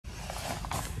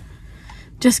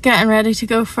Just getting ready to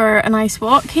go for a nice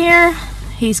walk here.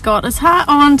 He's got his hat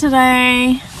on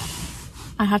today.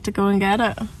 I had to go and get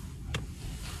it.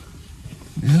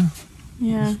 Yeah?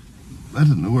 Yeah. I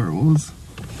didn't know where it was.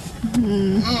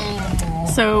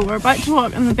 So we're about to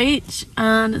walk on the beach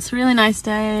and it's a really nice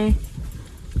day.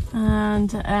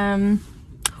 And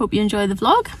hope you enjoy the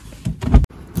vlog.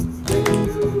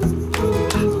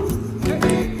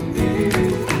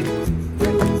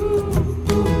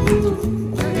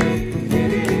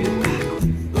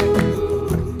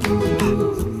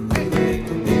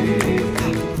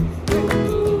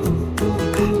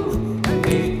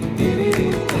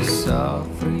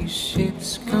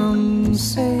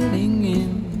 Sailing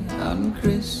in on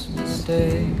Christmas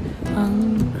Day,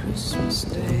 on Christmas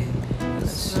Day. I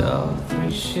saw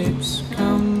 3 ships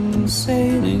come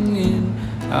sailing in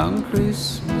on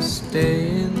Christmas Day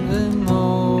in the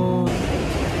morning.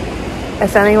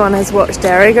 If anyone has watched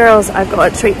Dairy Girls, I've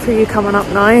got a treat for you coming up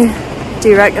now. Do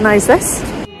you recognise this?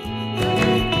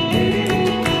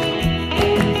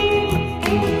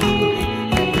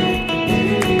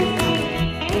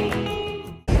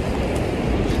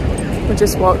 We're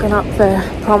just walking up the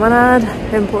promenade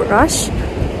in Portrush.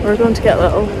 We're going to get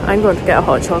I'm going to get a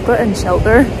hot chocolate and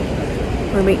shelter.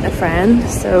 We're meeting a friend,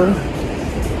 so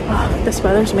this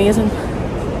weather's amazing.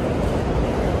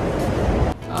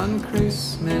 On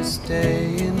Christmas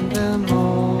Day in the morning.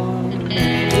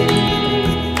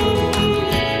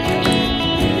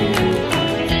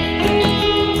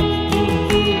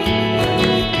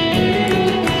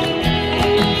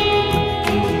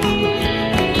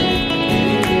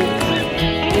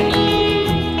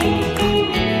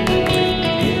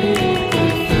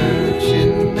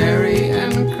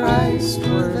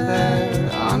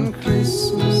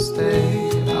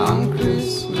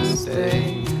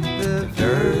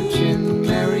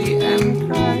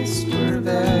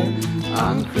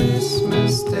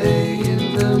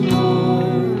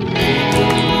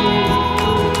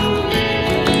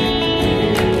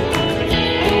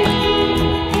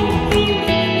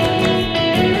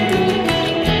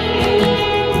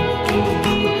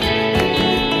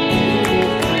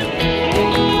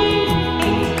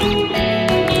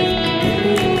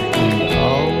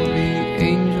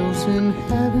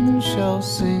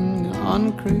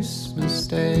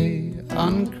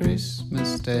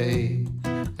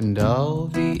 And all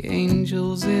the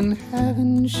angels in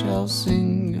heaven shall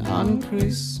sing on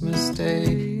Christmas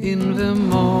Day in the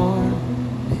morning.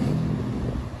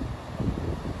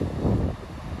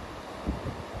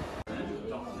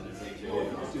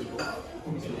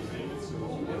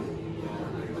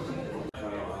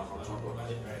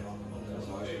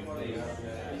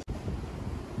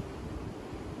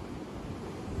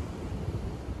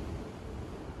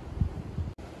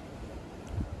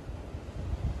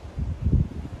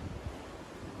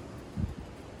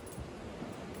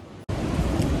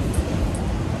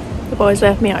 The boys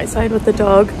left me outside with the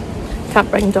dog.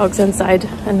 Can't bring dogs inside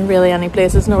in really any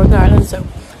places in Northern Ireland, so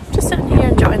just sitting here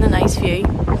enjoying the nice view.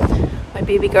 My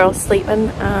baby girl's sleeping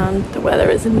and the weather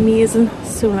is amazing,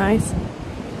 so nice.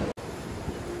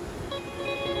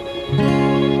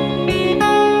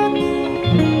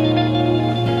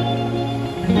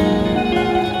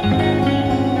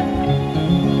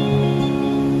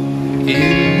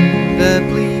 In the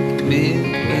bleak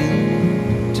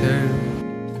midwinter,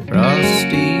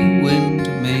 frosty wind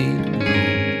made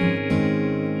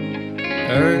moan.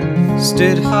 Earth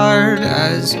stood hard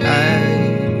as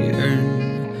iron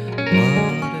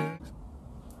water.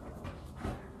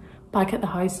 Back at the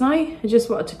house now. I just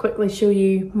wanted to quickly show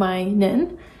you my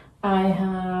knitting. I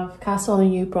have cast on a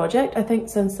new project, I think,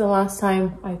 since the last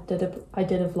time I did a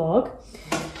vlog.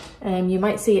 You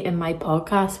might see it in my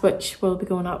podcast, which will be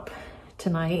going up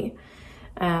tonight.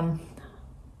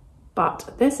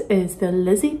 But this is the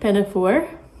Lizzie Pinafore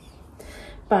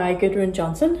by Gudrun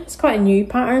Johnson. It's quite a new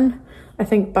pattern, I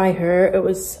think, by her. It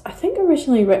was, I think,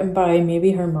 originally written by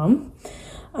maybe her mum.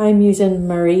 I'm using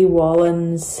Marie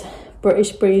Wallen's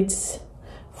British Breeds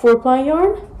 4-ply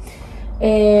yarn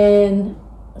in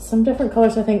some different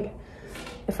colours. I think,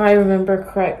 if I remember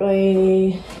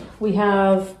correctly, we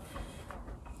have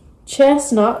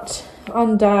chestnut,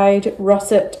 undyed,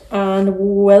 russet and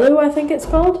willow, I think it's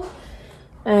called.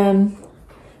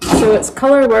 So it's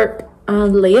colour work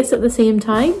and lace at the same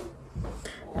time.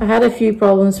 I had a few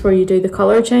problems where you do the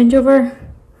colour changeover,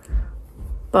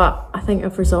 but I think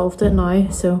I've resolved it now.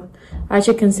 So as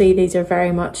you can see, these are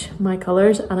very much my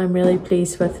colours and I'm really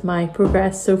pleased with my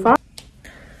progress so far.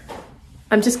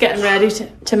 I'm just getting ready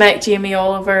to make Jamie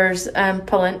Oliver's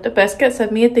polenta biscuits. I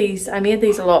made these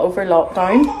a lot over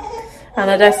lockdown. and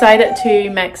I decided to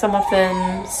make some of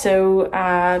them so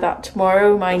that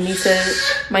tomorrow my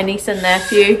niece and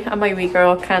nephew and my wee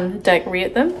girl can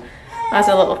decorate them as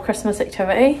a little Christmas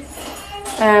activity.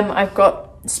 I've got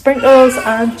sprinkles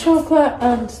and chocolate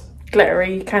and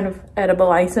glittery kind of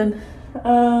edible icing,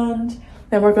 and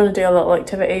then we're going to do a little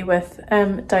activity with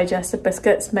digestive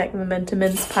biscuits, make them into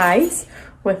mince pies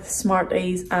with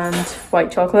Smarties and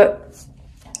white chocolate.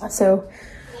 So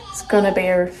it's going to be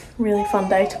a really fun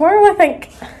day tomorrow, I think.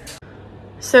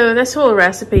 So this whole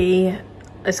recipe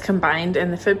is combined in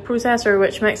the food processor,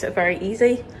 which makes it very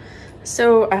easy.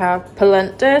 So I have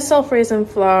polenta, self-raising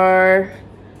flour,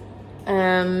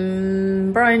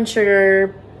 brown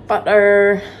sugar,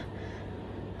 butter,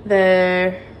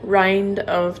 the rind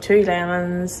of 2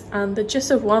 lemons, and the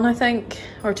juice of 1, I think,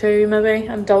 or 2 maybe.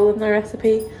 I'm dull in the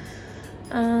recipe.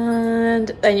 And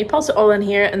then you pulse it all in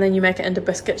here, and then you make it into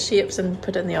biscuit shapes and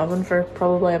put it in the oven for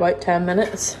probably about 10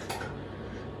 minutes.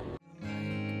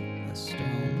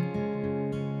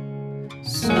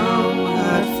 Snow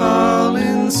had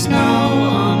fallen, snow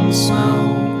on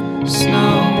snow,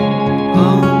 snow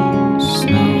on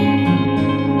snow.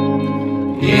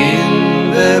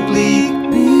 In the bleak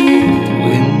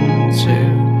midwinter,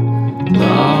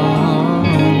 long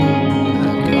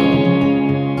ago,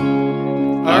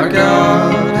 our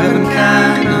God heaven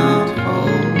cannot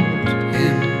hold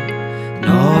him,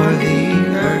 nor the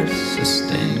earth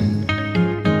sustain.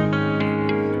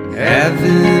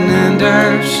 Heaven and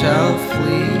earth shall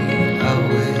flee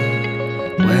away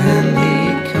when he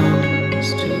comes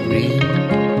to reign.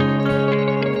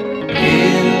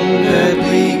 In the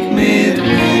bleak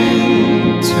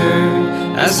midwinter,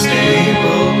 a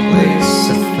stable place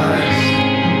suffice.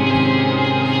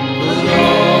 The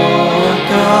Lord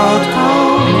God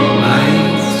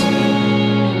Almighty,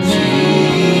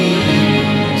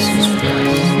 Jesus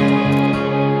Christ.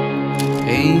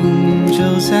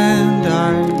 Angels and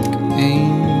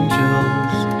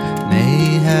archangels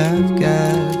may have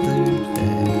gathered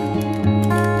there,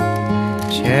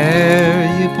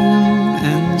 cherubim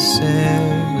and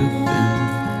seraphim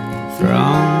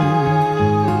from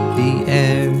the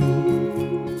air.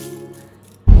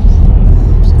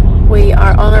 We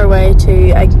are on our way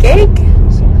to a gig.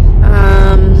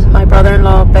 My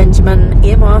brother-in-law Benjamin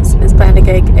Amos is playing a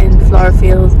gig in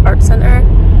Flowerfield Art Centre,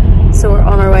 so we're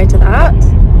on our way to that,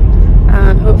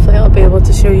 and hopefully I'll be able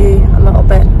to show you a little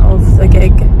bit of the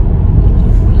gig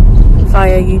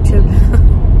via YouTube.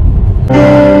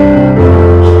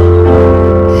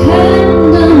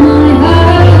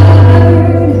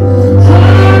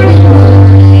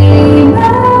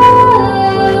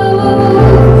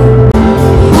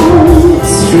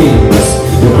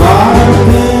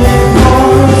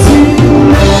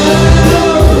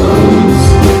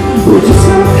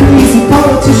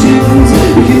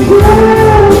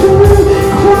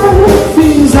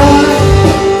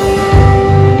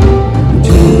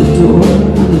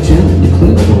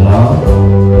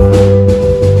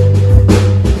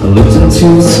 To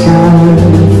the sky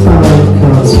and 5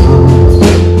 cosmos.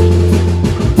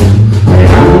 I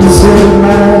answered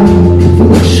like a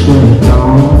bush went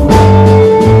on.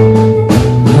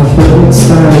 I felt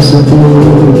stars of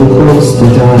blue, the close to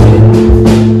dying.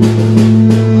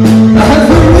 I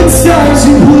felt stars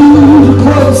of blue, the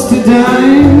close to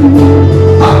dying.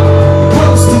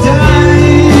 Close to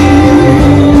dying.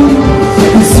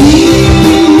 'Cause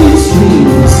these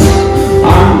dreams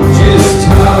aren't just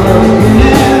talking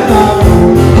it up.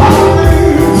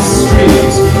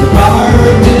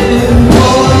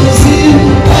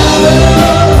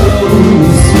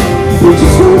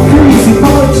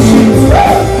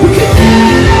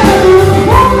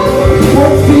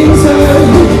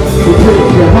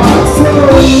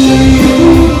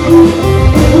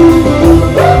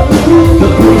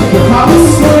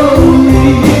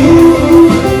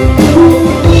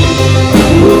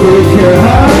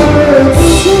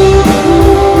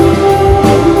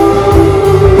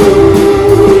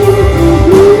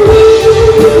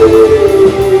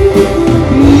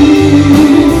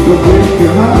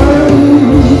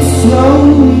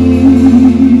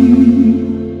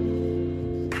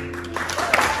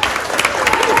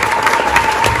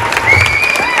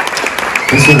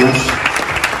 Thanks so much.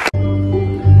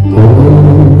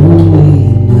 Holy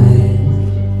night,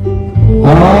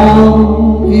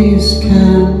 all is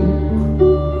calm,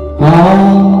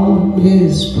 all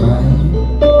is bright.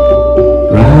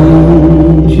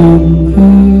 Round young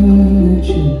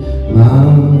Virgin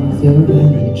Mother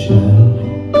and Child,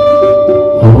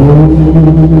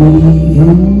 holy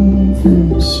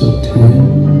infant, so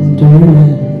tender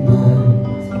and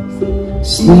mild,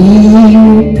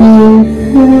 sleep in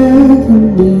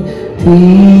heavenly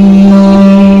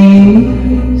peace.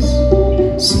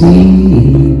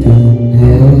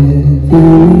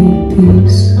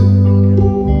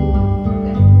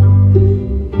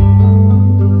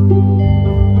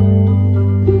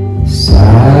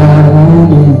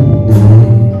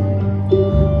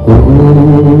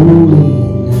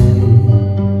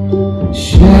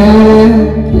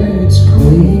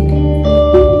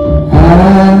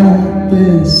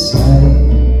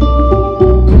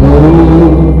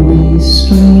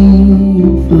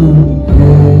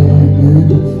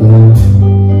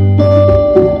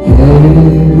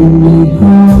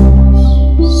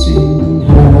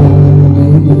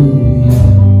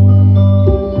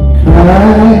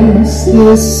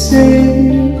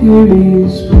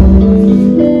 is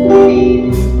born.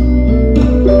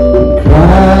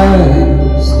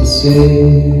 Christ the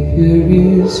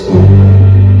Savior is born.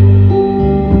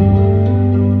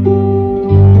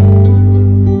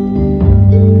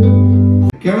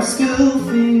 Girls still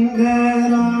think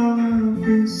that all of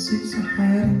this is a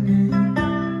happening.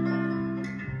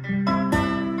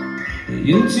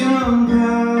 You'll jump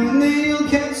out and then you'll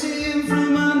catch him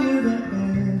from under the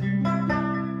bed.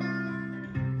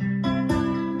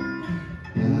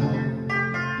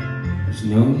 There's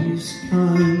no use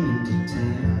coming to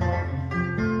town. A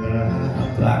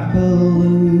black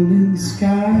balloon in the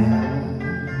sky.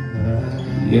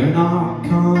 You're not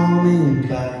coming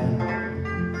back.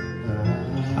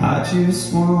 I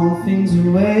just want things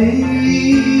away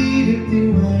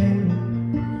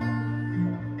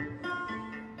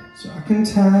so I can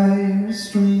tie a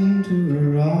string to a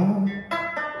rock.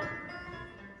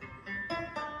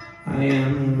 I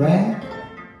am a rat,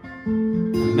 a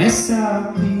messed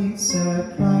up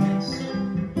pizza crust,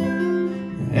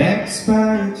 an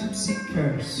expired gypsy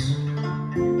curse.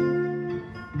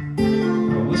 I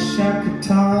wish I could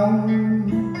talk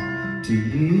to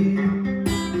you.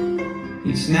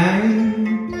 Each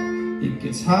night it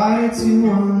gets hard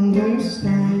to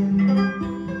understand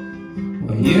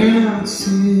why you're not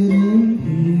sitting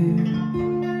here,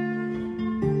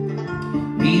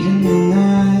 reading the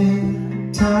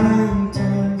night-time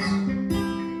tales.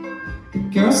 The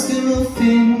girls still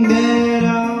think that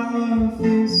all of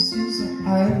this is a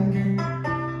hiding.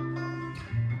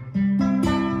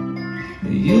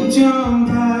 You'll jump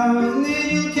out and then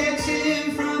you'll catch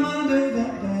him from under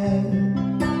that bed.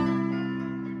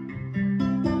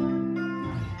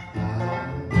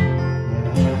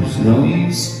 No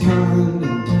use coming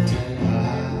to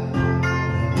town.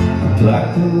 A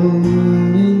black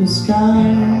balloon in the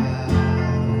sky.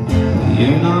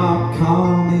 You're not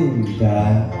coming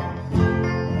back.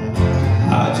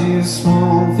 I just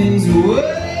want things away.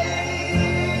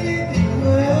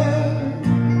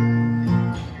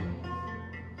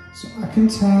 So I can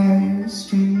tie a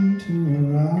string to a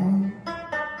rock.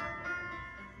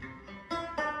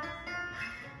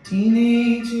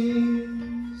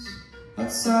 Teenagers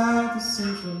outside the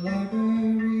central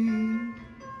library,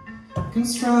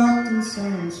 constructing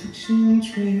science fiction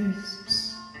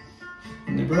trips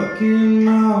and the broken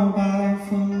mobile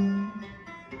phone.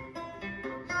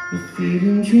 We're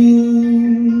feeding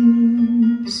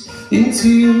dreams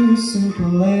into simple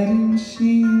lighting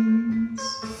machines.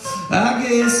 I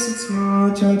guess it's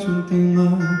more judgment than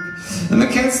luck, and the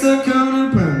cat stuck on a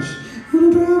branch on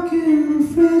a broken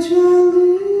fragile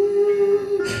leaf.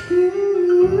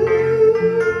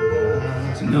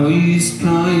 No use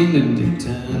climbing to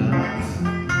town.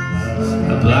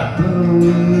 A black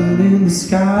balloon in the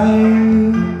sky.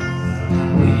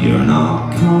 Well, you're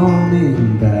not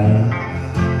coming back.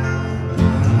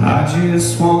 I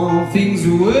just want things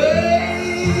away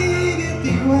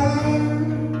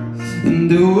and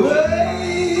away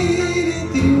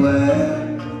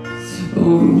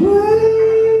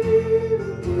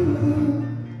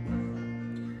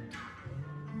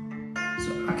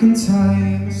so I can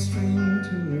tie a string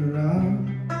to a rock.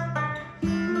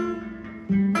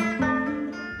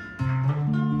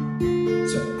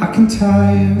 So I can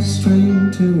tie a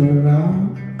string to a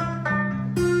rock.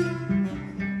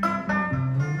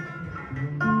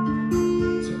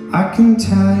 So I can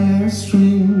tie a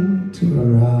string to a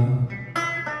rock.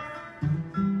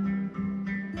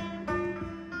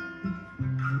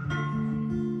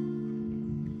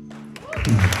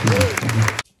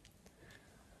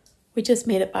 We just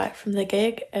made it back from the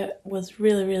gig. It was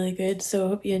really good, so I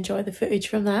hope you enjoy the footage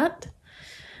from that.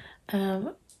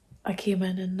 I came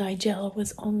in and Nigella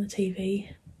was on the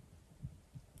TV.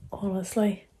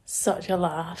 Honestly, such a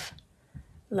laugh.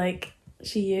 Like,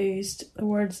 she used the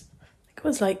words, I think it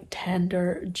was like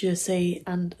tender, juicy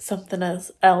and something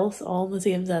else all in the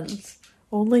same sentence.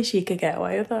 Only she could get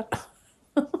away with that.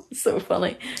 So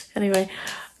funny. Anyway,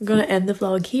 I'm going to end the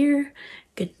vlog here.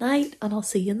 Good night, and I'll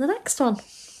see you in the next one.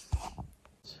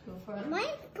 Mine's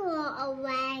going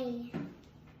away.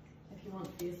 If you want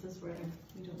faces where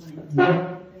you don't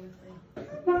mind.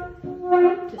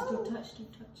 Just don't touch them.